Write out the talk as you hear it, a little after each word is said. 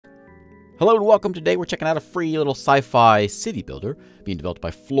Hello and welcome. Today we're checking out a free little sci-fi city builder being developed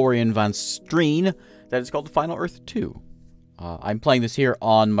by Florian van Streen that is called The Final Earth 2. I'm playing this here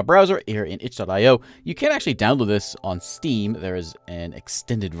on my browser here in itch.io. You can actually download this on Steam. There is an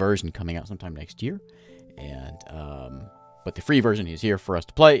extended version coming out sometime next year. And but the free version is here for us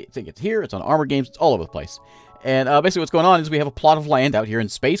to play. I think it's here. It's on Armor Games. It's all over the place. And basically what's going on is we have a plot of land out here in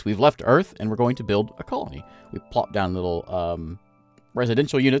space. We've left Earth and we're going to build a colony. We plop down little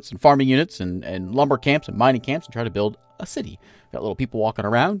residential units and farming units and lumber camps and mining camps and try to build a city. Got little people walking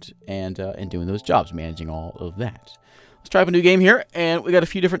around and doing those jobs, managing all of that. Let's try up a new game here, and we got a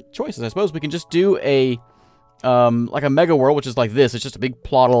few different choices. I suppose we can just do a like a mega world, which is like this. It's just a big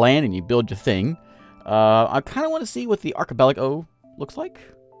plot of land, and you build your thing. I kind of want to see what the archipelago looks like,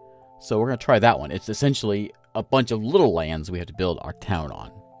 so we're gonna try that one. It's essentially a bunch of little lands we have to build our town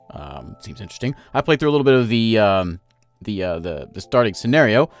on. Seems interesting. I played through a little bit of the starting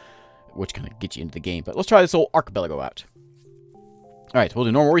scenario, which kind of gets you into the game. But let's try this whole archipelago out. All right, we'll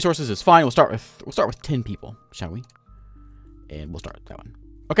do normal resources. Is fine. We'll start with 10 people, shall we? And we'll start with that one.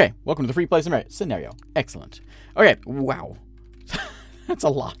 Okay, welcome to the free play scenario. Excellent. Okay, wow, that's a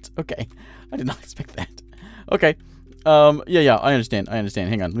lot. Okay, I did not expect that. Okay, yeah, I understand.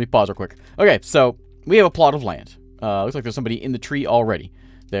 Hang on, let me pause real quick. Okay, so we have a plot of land. Looks like there's somebody in the tree already.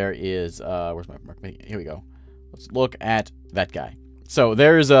 There is. Where's my mark? Here we go. Let's look at that guy. So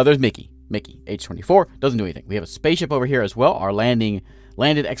there's Mickey. Mickey, age 24, doesn't do anything. We have a spaceship over here as well. Our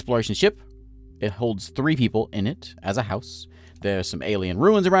landed exploration ship. It holds 3 people in it as a house. There's some alien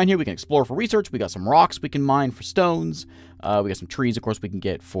ruins around here we can explore for research. We got some rocks we can mine for stones. We got some trees, of course, we can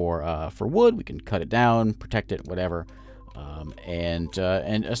get for wood. We can cut it down, protect it, whatever. And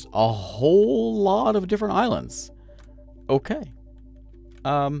just a whole lot of different islands. Okay.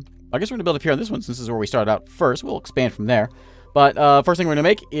 I guess we're going to build up here on this one since this is where we started out first. We'll expand from there. But first thing we're going to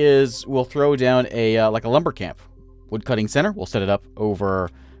make is we'll throw down a like a lumber camp. Wood cutting center. We'll set it up over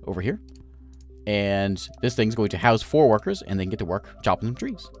here. And this thing's going to house 4 workers, and they can get to work chopping some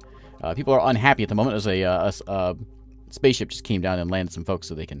trees. People are unhappy at the moment. There's a spaceship just came down and landed some folks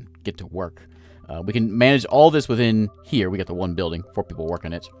so they can get to work. We can manage all this within here. We got the one building, 4 people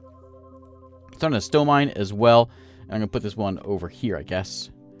working it. Starting a stone mine as well. And I'm going to put this one over here, I guess.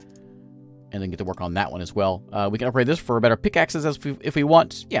 And then get to work on that one as well. We can upgrade this for better pickaxes if we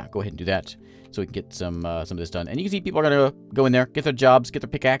want. Yeah, go ahead and do that. So we can get some of this done. And you can see people are going to go in there, get their jobs, get their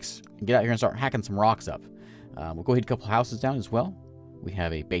pickaxe, and get out here and start hacking some rocks up. We'll go ahead and a couple houses down as well. We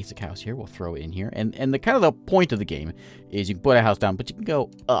have a basic house here. We'll throw it in here. And the kind of the point of the game is you can put a house down, but you can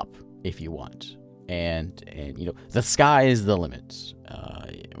go up if you want. And you know, the sky is the limit.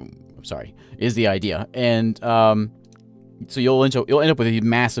 I'm sorry, is the idea. And so you'll end up with these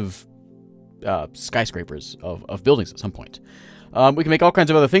massive skyscrapers of buildings at some point. We can make all kinds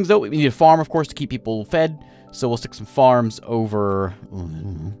of other things, though. We need a farm, of course, to keep people fed. So we'll stick some farms over.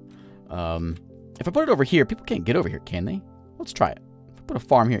 If I put it over here, people can't get over here, can they? Let's try it. If I put a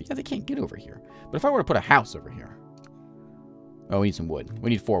farm here, yeah, they can't get over here. But if I were to put a house over here, oh, we need some wood.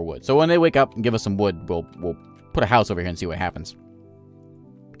 We need 4 wood. So when they wake up and give us some wood, we'll put a house over here and see what happens.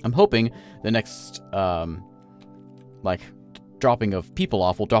 I'm hoping the next like dropping of people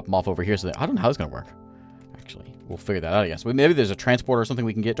off, we'll drop them off over here. So that I don't know how it's gonna work. Actually, we'll figure that out, I guess. Maybe there's a transporter or something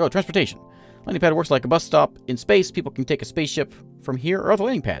we can get. Oh, transportation. Landing pad works like a bus stop in space. People can take a spaceship from here or other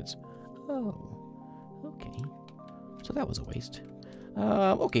landing pads. Oh, okay. So that was a waste.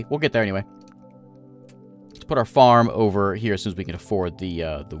 Okay, we'll get there anyway. Let's put our farm over here as soon as we can afford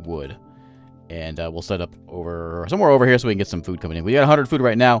the wood. And we'll set up somewhere over here so we can get some food coming in. We got 100 food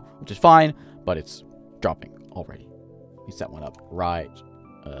right now, which is fine, but it's dropping already. We set one up right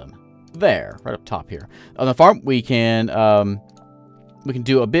there, right up top here. On the farm, we can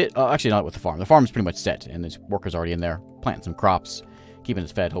do a bit. Actually, not with the farm. The farm is pretty much set, and there's workers already in there planting some crops, keeping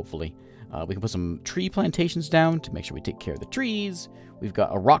us fed. Hopefully, we can put some tree plantations down to make sure we take care of the trees. We've got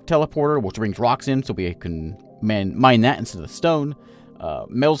a rock teleporter, which brings rocks in, so we can mine that instead of the stone.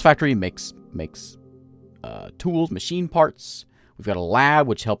 Metals factory makes tools, machine parts. We've got a lab,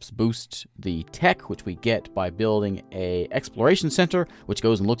 which helps boost the tech, which we get by building a exploration center, which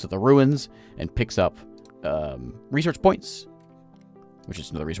goes and looks at the ruins and picks up research points, which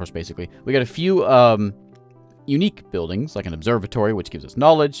is another resource, basically. We got a few unique buildings, like an observatory, which gives us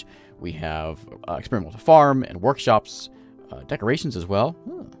knowledge. We have experimental farm and workshops, decorations as well.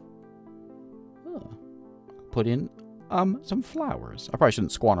 Put in some flowers. I probably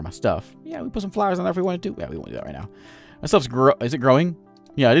shouldn't squander my stuff. Yeah, we put some flowers on there if we want to do. Yeah, we won't do that right now. My stuff's is it growing?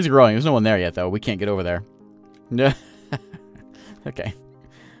 Yeah, it is growing. There's no one there yet, though. We can't get over there. Okay.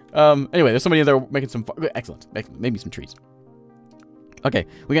 Anyway, there's somebody in there making some... Excellent. Maybe some trees. Okay,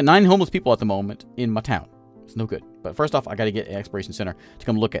 we got 9 homeless people at the moment in my town. It's no good. But first off, I got to get an exploration center to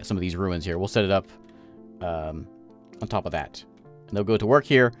come look at some of these ruins here. We'll set it up on top of that. And they'll go to work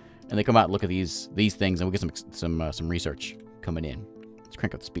here, and they come out and look at these things, and we'll get some research coming in. Let's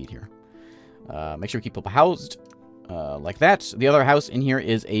crank up the speed here. Make sure we keep people housed like that. The other house in here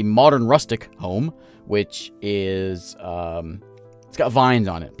is a modern rustic home, which is it's got vines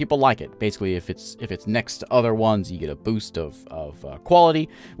on it. People like it. Basically, if it's next to other ones, you get a boost of quality,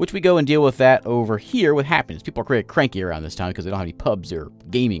 which we go and deal with that over here with happiness. People are pretty cranky around this town because they don't have any pubs or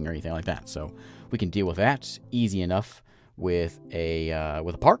gaming or anything like that. So we can deal with that easy enough with a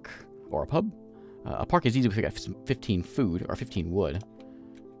park or a pub. A park is easy if we got 15 food or 15 wood.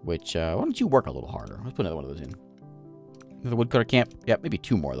 Which why don't you work a little harder? Let's put another one of those in. Another woodcutter camp. Yeah, maybe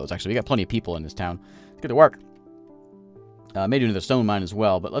 2 more of those actually. We got plenty of people in this town. Let's get to work. Maybe another stone mine as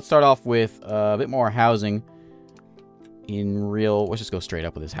well, but let's start off with a bit more housing in real... Let's just go straight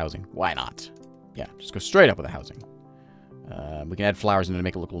up with this housing. Why not? Yeah, just go straight up with the housing. We can add flowers in there to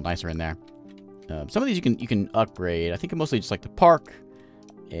make it look a little nicer in there. Some of these you can upgrade. I think mostly just like the park.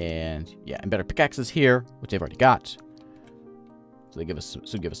 And, yeah, and better pickaxes here, which they've already got. So they give us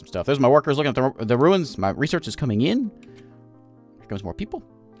some stuff. There's my workers looking at the ruins. My research is coming in. Here comes more people.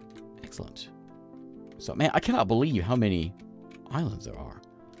 Excellent. So, man, I cannot believe how many islands there are.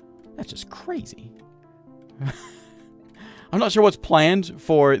 That's just crazy. I'm not sure what's planned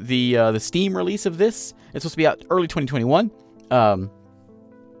for the Steam release of this. It's supposed to be out early 2021. I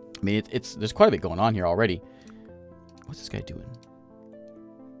mean, there's quite a bit going on here already. What's this guy doing?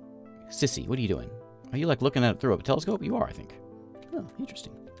 Sissy, what are you doing? Are you, like, looking at it through a telescope? You are, I think. Oh,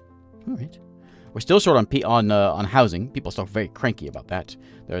 interesting. All right. We're still short on housing. People are still very cranky about that.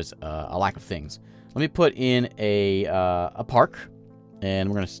 There's a lack of things. Let me put in a park, and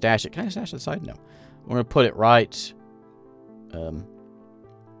we're going to stash it. Can I stash it aside? No. We're going to put it right... I'm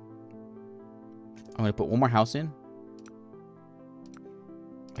going to put one more house in.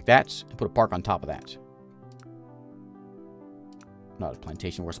 Like that, and put a park on top of that. Not a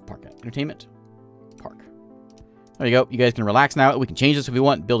plantation. Where's the park at? Entertainment? Park. There you go. You guys can relax now. We can change this if we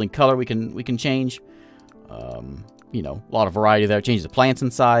want. Building color, we can change. You know, a lot of variety there. Change the plants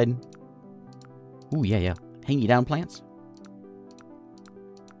inside. Ooh, yeah. Hanging down plants.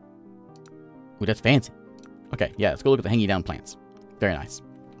 Ooh, that's fancy. Okay, yeah, let's go look at the hanging down plants. Very nice.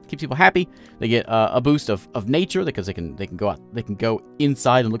 Keeps people happy. They get a boost of nature because they can go out. They can go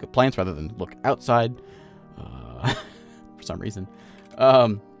inside and look at plants rather than look outside. For some reason.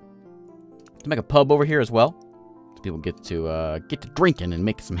 To make a pub over here as well. So people get to drinking and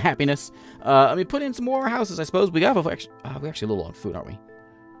make some happiness. Let me put in some more houses, I suppose. We have we're actually a little on food, aren't we?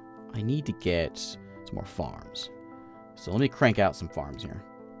 I need to get some more farms. So let me crank out some farms here.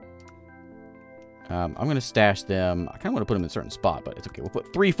 I'm going to stash them. I kind of want to put them in a certain spot, but it's okay. We'll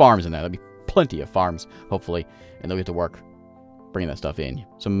put 3 farms in there. There'll be plenty of farms, hopefully. And they'll get to work bringing that stuff in.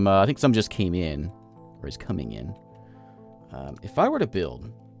 Some, I think some just came in, or is coming in. If I were to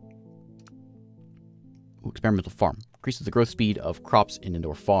build... Ooh, experimental farm. Increases the growth speed of crops in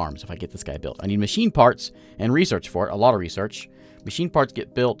indoor farms if I get this guy built. I need machine parts and research for it. A lot of research. Machine parts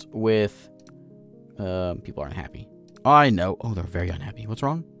get built with... people aren't happy. I know. Oh, they're very unhappy. What's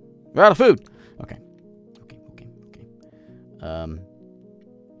wrong? We're out of food. Okay.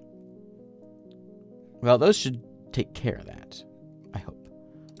 Well, those should take care of that. I hope.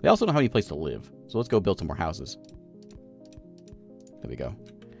 They also don't have any place to live. So let's go build some more houses. There we go.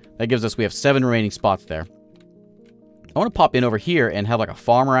 That gives us... We have 7 remaining spots there. I want to pop in over here and have like a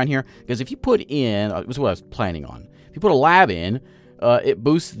farm around here. Because if you put in... this is what I was planning on. If you put a lab in... it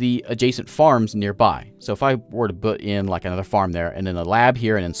boosts the adjacent farms nearby. So if I were to put in like another farm there and then a lab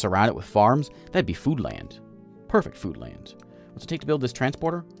here and then surround it with farms, that'd be food land. Perfect food land. What's it take to build this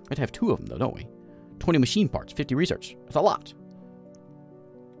transporter? We have to have 2 of them though, don't we? 20 machine parts, 50 research. That's a lot.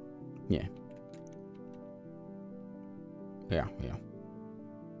 Yeah. Yeah.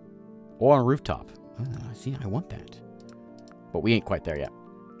 Or on a rooftop. See, I want that. But we ain't quite there yet.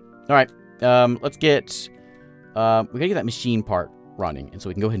 Alright. Let's get... we gotta get that machine part running, and so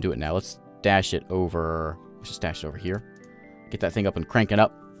we can go ahead and do it now. Let's dash it over. Let's just dash it over here. Get that thing up and crank it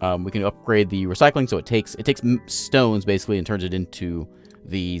up. We can upgrade the recycling, so it takes stones basically and turns it into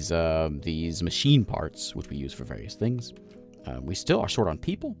these machine parts, which we use for various things. We still are short on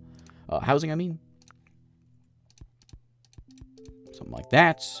people, housing. I mean, something like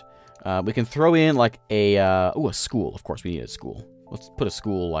that. We can throw in like a school. Of course, we need a school. Let's put a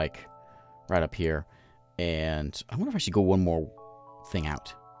school like right up here. And I wonder if I should go one more thing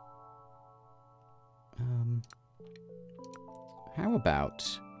out. How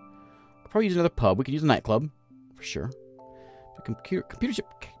about... I'll probably use another pub. We could use a nightclub, for sure. Computer chip,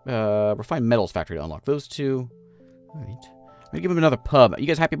 refined metals factory to unlock those two. All right. I'm gonna give him another pub. You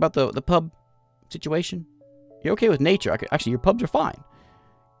guys happy about the pub situation? You're okay with nature. Actually, your pubs are fine.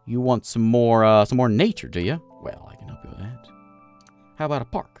 You want some more nature, do you? Well, I can help you with that. How about a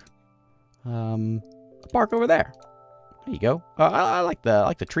park? A park over there. There you go. I like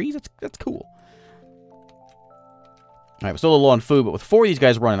the trees. That's cool. All right, we're still a little low on food, but with 4 of these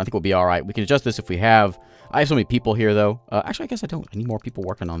guys running, I think we'll be all right. We can adjust this if we have. I have so many people here, though. Actually, I guess I don't. I need more people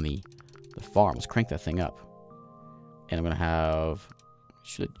working on the farm. Let's crank that thing up. And I'm gonna have.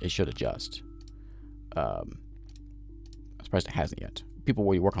 It should adjust. I'm surprised it hasn't yet. People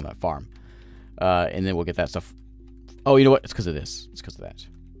will work on that farm, and then we'll get that stuff. Oh, you know what? It's because of this. It's because of that.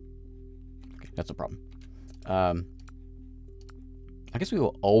 Okay, that's no problem. I guess we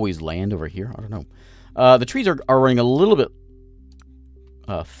will always land over here. I don't know. The trees are running a little bit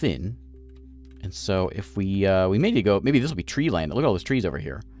thin, and so if we maybe this will be tree land. Look at all those trees over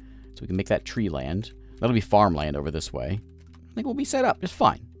here, so we can make that tree land. That'll be farmland over this way. I think we'll be set up just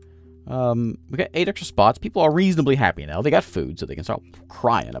fine. We got 8 extra spots. People are reasonably happy now. They got food, so they can start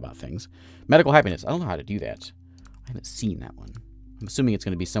crying about things. Medical happiness. I don't know how to do that. I haven't seen that one. I'm assuming it's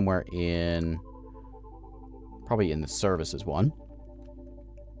going to be somewhere in... probably in the services one.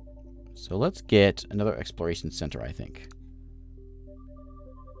 So let's get another exploration center, I think.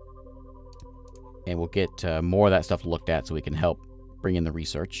 And we'll get more of that stuff looked at so we can help bring in the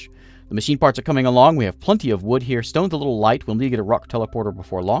research. The machine parts are coming along. We have plenty of wood here. Stone's a little light. We'll need to get a rock teleporter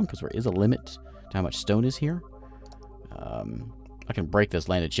before long because there is a limit to how much stone is here. I can break this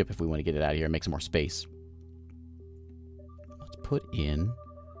landed ship if we want to get it out of here and make some more space. Let's put in...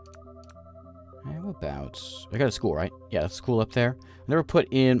 how about... I got a school, right? Yeah, that's a school up there. I never put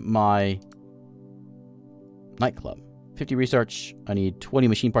in my nightclub. 50 research. I need 20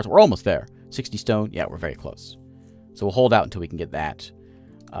 machine parts. We're almost there. 60 stone. Yeah, we're very close. So we'll hold out until we can get that.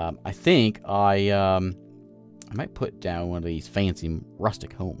 I think I might put down one of these fancy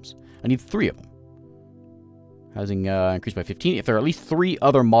rustic homes. I need 3 of them. Housing increased by 15. If there are at least 3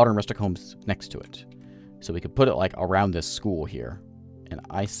 other modern rustic homes next to it. So we could put it like around this school here. And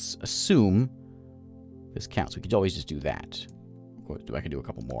I assume this counts. We could always just do that. I can do a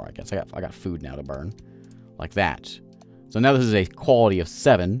couple more, I guess. I got food now to burn. Like that. So now this is a quality of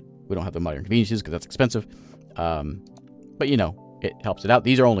 7. We don't have the modern conveniences because that's expensive. But, you know, it helps it out.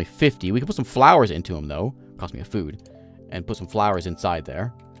 These are only 50. We can put some flowers into them, though. Cost me a food. And put some flowers inside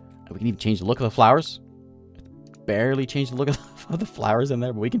there. And we can even change the look of the flowers. Barely change the look of the flowers in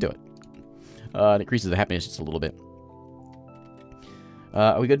there, but we can do it. It increases the happiness just a little bit.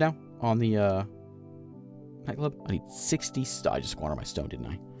 Are we good now on the nightclub? I need 60 stone. I just squandered my stone, didn't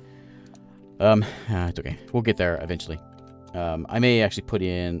I? It's okay. We'll get there eventually. I may actually put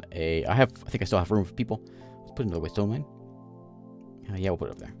in a... I think I still have room for people. Let's put another stone line. Yeah, we'll put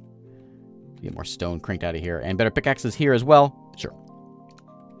it up there. Get more stone cranked out of here. And better pickaxes here as well. Sure.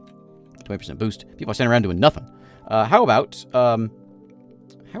 20% boost. People are standing around doing nothing. How about...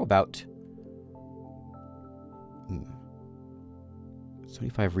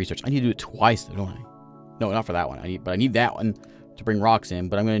 75 research. I need to do it twice, though, don't I? No, not for that one. I need that one to bring rocks in.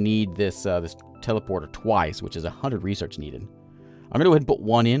 But I'm going to need this this teleporter twice, which is 100 research needed. I'm going to go ahead and put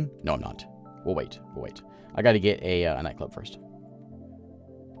 1 in. No, I'm not. We'll wait. We'll wait. I got to get a nightclub first.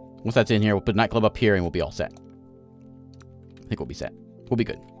 Once that's in here, we'll put a nightclub up here, and we'll be all set. I think we'll be set. We'll be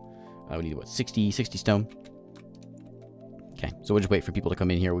good. We need, what, 60 stone? Okay, so we'll just wait for people to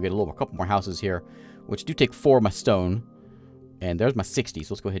come in here. We'll get a couple more houses here, which do take 4 of my stone. And there's my 60,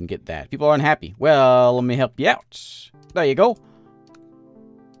 so let's go ahead and get that. People are unhappy. Well, let me help you out. There you go.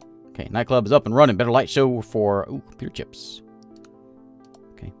 Okay, nightclub is up and running. Better light show for computer chips.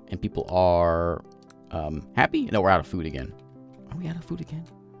 Okay, and people are happy? No, we're out of food again. Are we out of food again?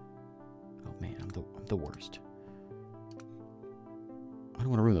 Oh, man, I'm the worst. I don't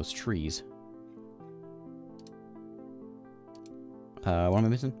want to ruin those trees. What am I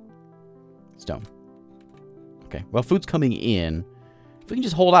missing? Stone. Okay, well, food's coming in. If we can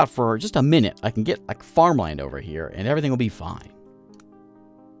just hold out for just a minute, I can get, like, farmland over here, and everything will be fine.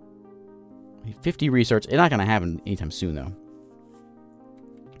 50 research. It's not going to happen anytime soon, though.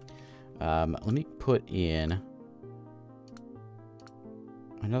 Let me put in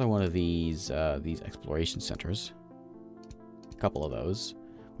another one of these exploration centers. A couple of those.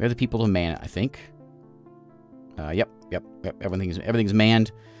 We have the people to man it, I think. Yep. Everything's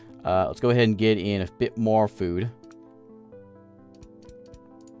manned. Let's go ahead and get in a bit more food.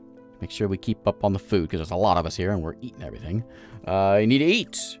 Make sure we keep up on the food, because there's a lot of us here, and we're eating everything. You need to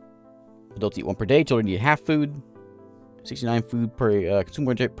eat. Adults eat 1 per day. Children eat half food. 69 food per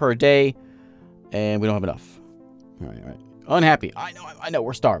consumed per day. And we don't have enough. All right. Unhappy. I know.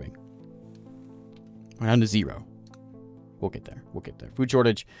 We're starving. We're down to 0. We'll get there. We'll get there. Food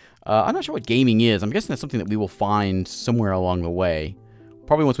shortage. I'm not sure what gaming is. I'm guessing that's something that we will find somewhere along the way.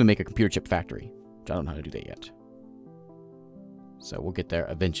 Probably once we make a computer chip factory. Which I don't know how to do that yet. So we'll get there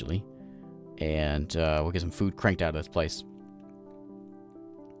eventually. And we'll get some food cranked out of this place.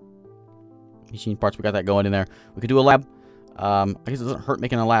 Machine parts, we got that going in there. We could do a lab. I guess it doesn't hurt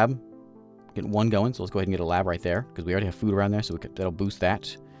making a lab. Getting one going, so let's go ahead and get a lab right there. Because we already have food around there, so that'll boost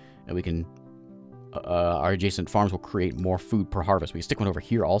that. And we can... our adjacent farms will create more food per harvest. We can stick one over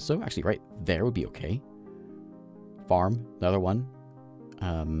here also. Actually, right there would be okay. Farm, another one.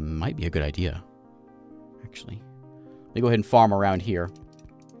 Might be a good idea. Actually. Let me go ahead and farm around here.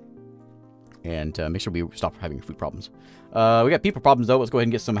 And make sure we stop having food problems. We got people problems, though. Let's go ahead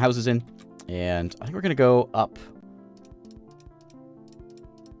and get some houses in. And I think we're going to go up.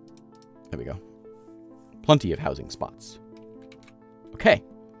 There we go. Plenty of housing spots. Okay.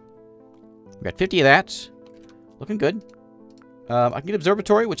 We got 50 of that. Looking good. I can get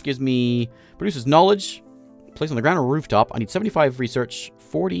observatory, which gives me... produces knowledge. Place on the ground or rooftop. I need 75 research.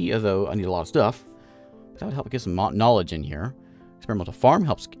 40 of those. I need a lot of stuff. But that would help get some knowledge in here. Experimental farm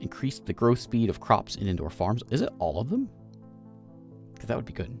helps increase the growth speed of crops in indoor farms. Is it all of them? Because that would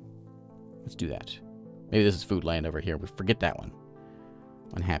be good. Let's do that. Maybe this is food land over here. We forget that one.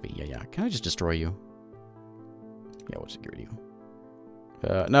 Unhappy. Yeah. Can I just destroy you? Yeah, we'll just get rid of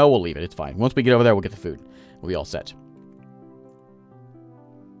you. No, we'll leave it. It's fine. Once we get over there, we'll get the food. We'll be all set.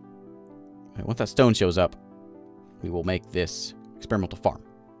 Right, once that stone shows up, we will make this experimental farm.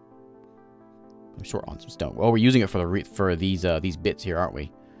 I'm short on some stone. Well, we're using it for these bits here, aren't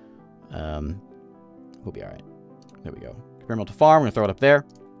we? We'll be all right. There we go. Experimental farm. We're gonna throw it up there.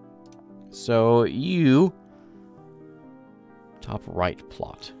 So you top right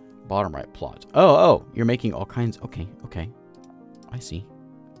plot, bottom right plot. Oh, you're making all kinds. Okay. I see.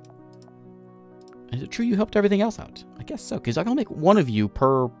 Is it true you helped everything else out? I guess so, because I can make one of you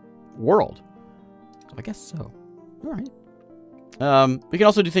per world. So I guess so. All right. We can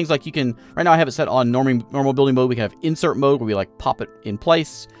also do things like you can... Right now I have it set on normal building mode. We can have insert mode where we like pop it in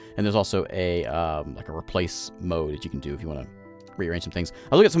place. And there's also a like a replace mode that you can do if you want to rearrange some things.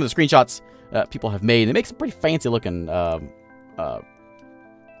 I look at some of the screenshots people have made. And it makes some pretty fancy looking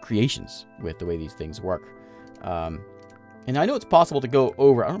creations with the way these things work. And I know it's possible to go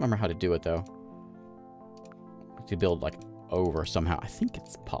over... I don't remember how to do it though. To build like over somehow. I think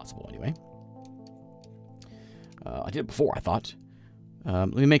it's possible anyway. I did it before, I thought.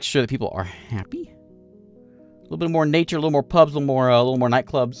 Let me make sure that people are happy. A little bit more nature, a little more pubs, a little more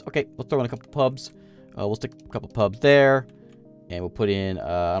nightclubs. Okay, let's throw in a couple pubs. We'll stick a couple pubs there, and we'll put in.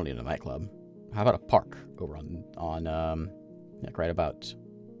 I don't need a nightclub. How about a park over on like right about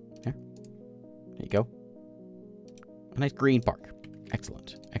here? There you go. A nice green park.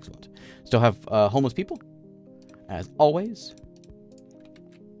 Excellent. Still have homeless people, as always,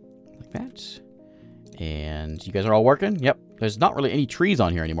 like that. And you guys are all working? Yep. There's not really any trees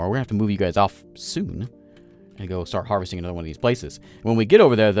on here anymore. We're going to have to move you guys off soon and go start harvesting another one of these places. When we get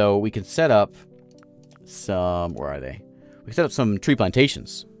over there, though, we can set up some... Where are they? We can set up some tree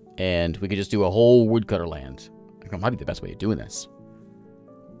plantations. And we could just do a whole woodcutter land. I think that might be the best way of doing this.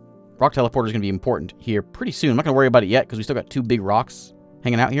 Rock teleporter is going to be important here pretty soon. I'm not going to worry about it yet because we still got 2 big rocks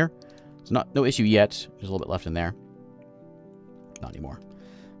hanging out here. It's no issue yet. There's a little bit left in there. Not anymore.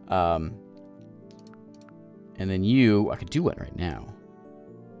 And then I could do it right now.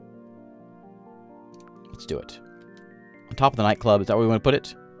 Let's do it. On top of the nightclub, is that where we want to put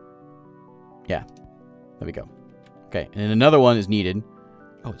it? Yeah. There we go. Okay, and then another one is needed.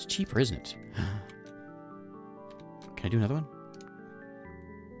 Oh, it's cheaper, isn't it? Can I do another one?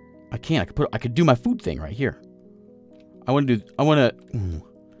 I can. I could do my food thing right here. I've got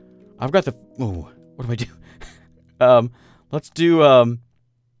the... Ooh, what do I do? Let's do...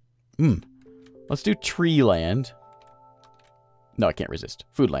 Let's do tree land. No, I can't resist.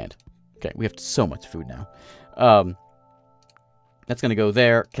 Food land. Okay, we have so much food now. That's going to go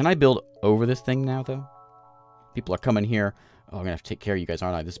there. Can I build over this thing now, though? People are coming here. Oh, I'm going to have to take care of you guys,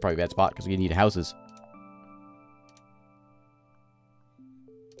 aren't I? This is probably a bad spot because we need houses.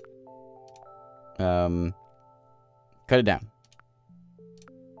 Cut it down.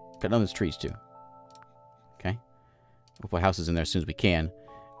 Cut down those trees, too. Okay. We'll put houses in there as soon as we can.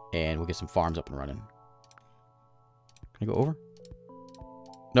 And we'll get some farms up and running. Can I go over?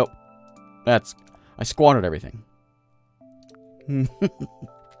 Nope. I squandered everything. They're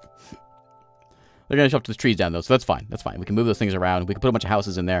going to chop those trees down, though, so that's fine. That's fine. We can move those things around. We can put a bunch of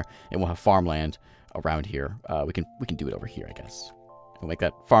houses in there, and we'll have farmland around here. We can do it over here, I guess. We'll make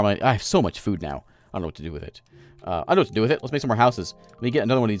that farmland. I have so much food now. I don't know what to do with it. I know what to do with it. Let's make some more houses. Let me get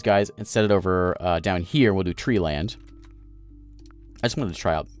another one of these guys and set it over down here. We'll do tree land. I just wanted to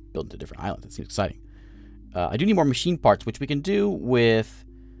try out building a different island. It seems exciting. I do need more machine parts, which we can do with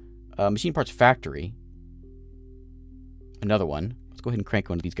Machine Parts Factory. Another one. Let's go ahead and crank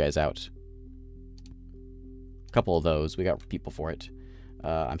one of these guys out. A couple of those. We got people for it.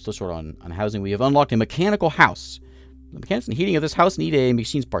 I'm still short on housing. We have unlocked a mechanical house. The mechanics and heating of this house need a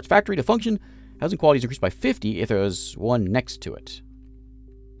Machine Parts Factory to function. Housing quality is increased by 50 if there's one next to it.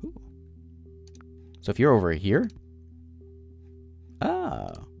 Ooh. So if you're over here... Oh.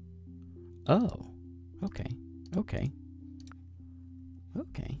 Oh. Okay. Okay.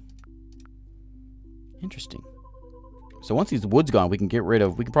 Okay. Interesting. So once these wood's gone, we can get rid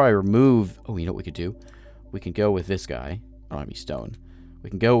of... We can probably remove... Oh, you know what we could do? We can go with this guy. I don't have any stone.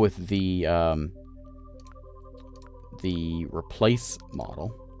 We can go with the replace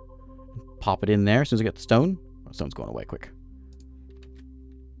model. Pop it in there as soon as I get the stone. Oh, stone's going away quick.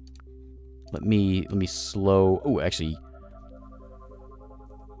 Let me slow... Oh, actually...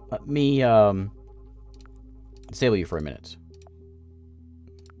 Let me disable you for a minute.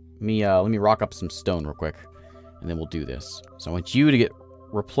 Let me rock up some stone real quick, and then we'll do this. So I want you to get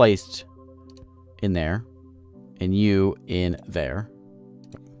replaced in there, and you in there.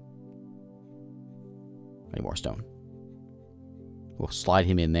 I need more stone. We'll slide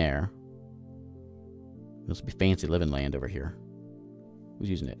him in there. This will be fancy living land over here. Who's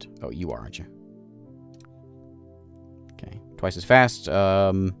using it? Oh, you are, aren't you? Okay, twice as fast.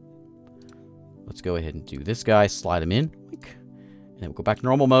 Let's go ahead and do this guy. Slide him in. And then we'll go back to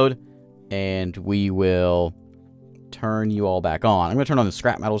normal mode. And we will turn you all back on. I'm going to turn on the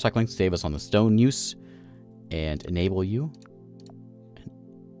scrap metal recycling to save us on the stone use. And enable you.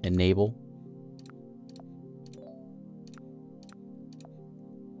 Enable.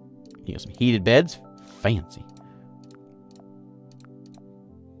 You got some heated beds. Fancy.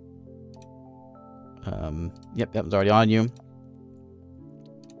 Yep, that was already on you.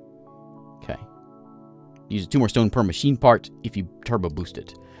 Okay. Use 2 more stone per machine part if you turbo boost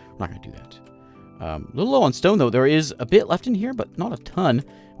it. We're not going to do that. A little low on stone, though. There is a bit left in here, but not a ton.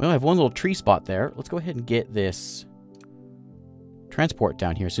 We only have one little tree spot there. Let's go ahead and get this transport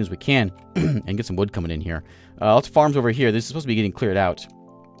down here as soon as we can and get some wood coming in here. Lots of farms over here. This is supposed to be getting cleared out.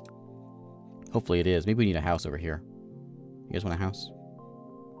 Hopefully it is. Maybe we need a house over here. You guys want a house?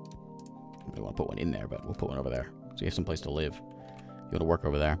 I don't want to put one in there, but we'll put one over there. So you have some place to live. You want to work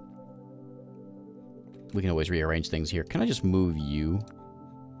over there. We can always rearrange things here. Can I just move you?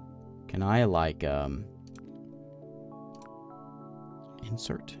 Can I, like,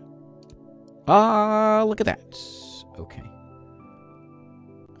 insert? Look at that. Okay.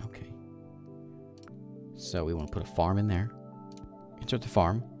 Okay. So we want to put a farm in there. Insert the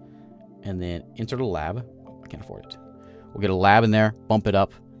farm. And then insert a lab. Oh, I can't afford it. We'll get a lab in there. Bump it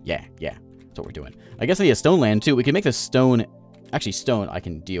up. Yeah, yeah. That's what we're doing. I guess I need a stone land, too. We can make this stone... Actually, stone I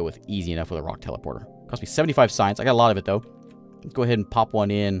can deal with easy enough with a rock teleporter. Cost me 75 science. I got a lot of it, though. Let's go ahead and pop one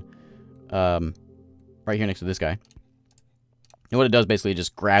in right here next to this guy. And what it does, basically, it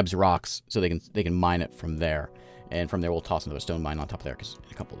just grabs rocks so they can mine it from there. And from there, we'll toss another stone mine on top of there, because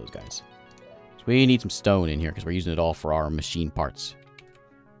a couple of those guys. So we need some stone in here, because we're using it all for our machine parts.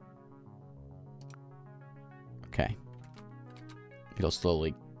 Okay. It'll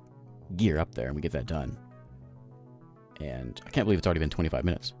slowly gear up there, and we get that done. And I can't believe it's already been 25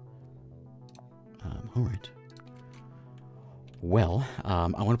 minutes. All right. Well, I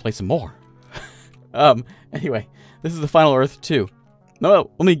want to play some more. Anyway, this is the final Earth 2.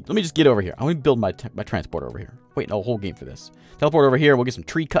 No, let me just get over here. I want to build my transporter over here. Wait, no, whole game for this. Teleport over here. We'll get some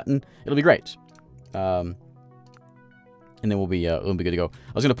tree cutting. It'll be great. And then we'll be good to go.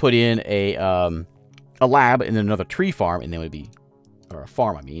 I was gonna put in a lab and then another tree farm, and then it would be, or a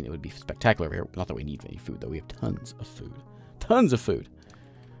farm. I mean, it would be spectacular over here. Not that we need any food though. We have tons of food. Tons of food.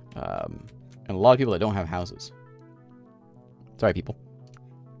 And a lot of people that don't have houses. Sorry, people.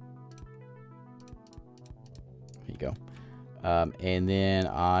 There you go. And then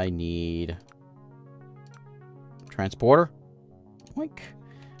I need transporter. Oink.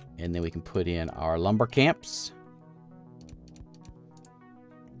 And then we can put in our lumber camps.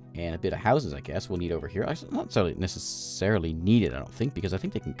 And a bit of houses, I guess, we'll need over here. Not necessarily needed, I don't think, because I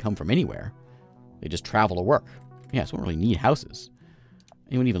think they can come from anywhere. They just travel to work. Yeah, so we don't really need houses.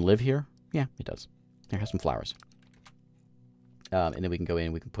 Anyone even live here? Yeah, it does. Here, have some flowers. And then we can go in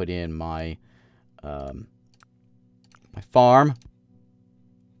and we can put in my my farm.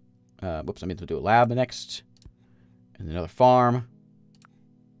 Whoops, I meant to do a lab next. And another farm.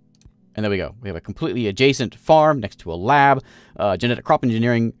 And there we go. We have a completely adjacent farm next to a lab. Genetic crop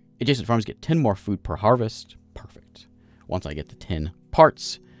engineering Adjacent farms get 10 more food per harvest. Perfect. Once I get the 10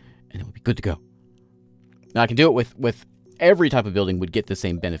 parts, and it will be good to go. Now I can do it with every type of building would get the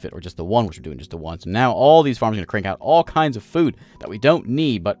same benefit, or just the one, which we're doing just the one. So now all these farms are going to crank out all kinds of food that we don't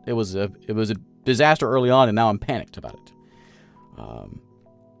need, but it was a disaster early on, and now I'm panicked about it. How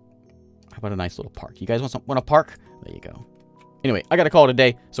about a nice little park? You guys want a park? There you go. Anyway, I got to call it a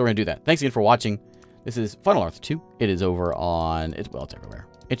day, so we're going to do that. Thanks again for watching. This is Final Earth 2. It is over on, it's everywhere.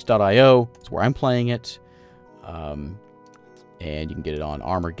 itch.io. It's where I'm playing it. And you can get it on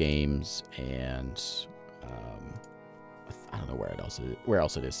Armor Games and I don't know where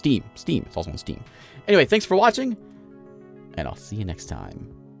else it is. Steam. It's also on Steam. Anyway, thanks for watching, and I'll see you next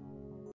time.